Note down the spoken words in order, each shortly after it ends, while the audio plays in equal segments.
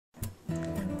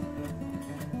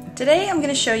Today I'm going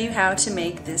to show you how to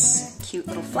make this cute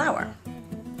little flower.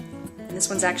 And this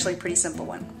one's actually a pretty simple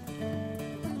one.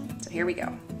 So here we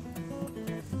go.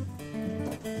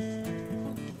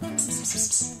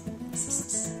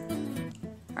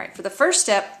 Alright, for the first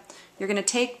step, you're going to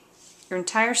take your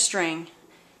entire string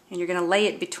and you're going to lay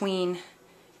it between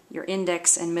your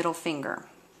index and middle finger.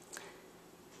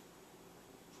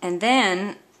 And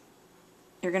then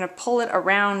you're going to pull it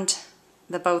around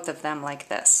the both of them like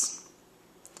this.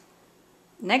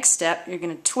 Next step, you're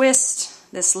going to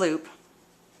twist this loop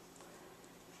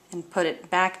and put it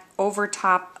back over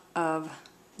top of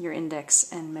your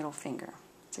index and middle finger.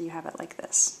 So you have it like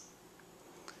this.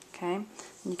 Okay? And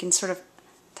you can sort of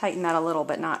tighten that a little,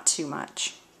 but not too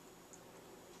much.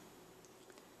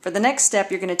 For the next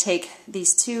step, you're going to take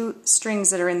these two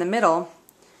strings that are in the middle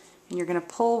and you're going to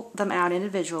pull them out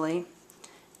individually,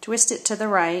 twist it to the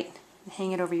right, and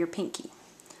hang it over your pinky.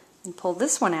 And pull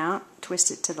this one out,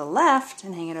 twist it to the left,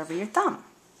 and hang it over your thumb.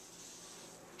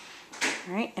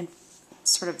 Alright, and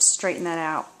sort of straighten that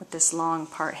out with this long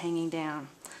part hanging down.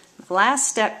 The last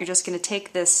step, you're just going to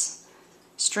take this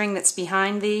string that's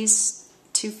behind these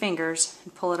two fingers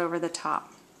and pull it over the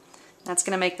top. That's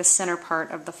going to make the center part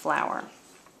of the flower.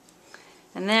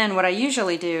 And then what I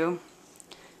usually do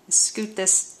is scoot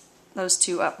those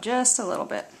two up just a little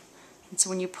bit. And so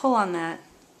when you pull on that,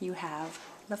 you have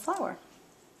the flower.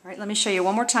 Alright, let me show you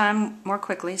one more time more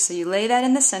quickly. So you lay that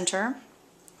in the center,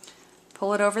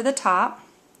 pull it over the top,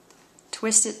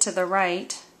 twist it to the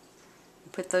right,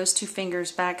 and put those two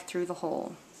fingers back through the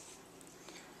hole.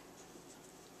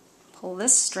 Pull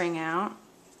this string out,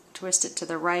 twist it to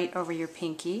the right over your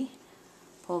pinky,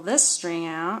 pull this string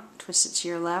out, twist it to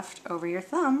your left over your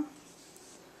thumb.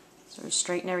 Sort of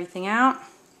straighten everything out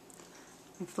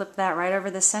and flip that right over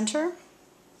the center.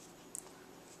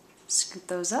 Scoop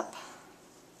those up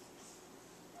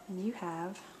and you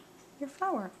have your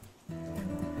flower.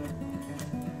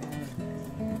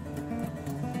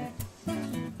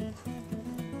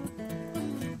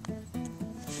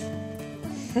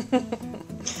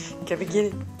 Come and get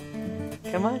it.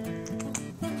 Come on.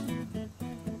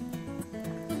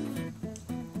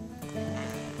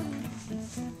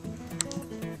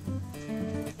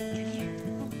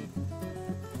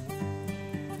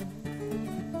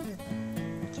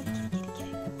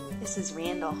 This is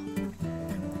Randall.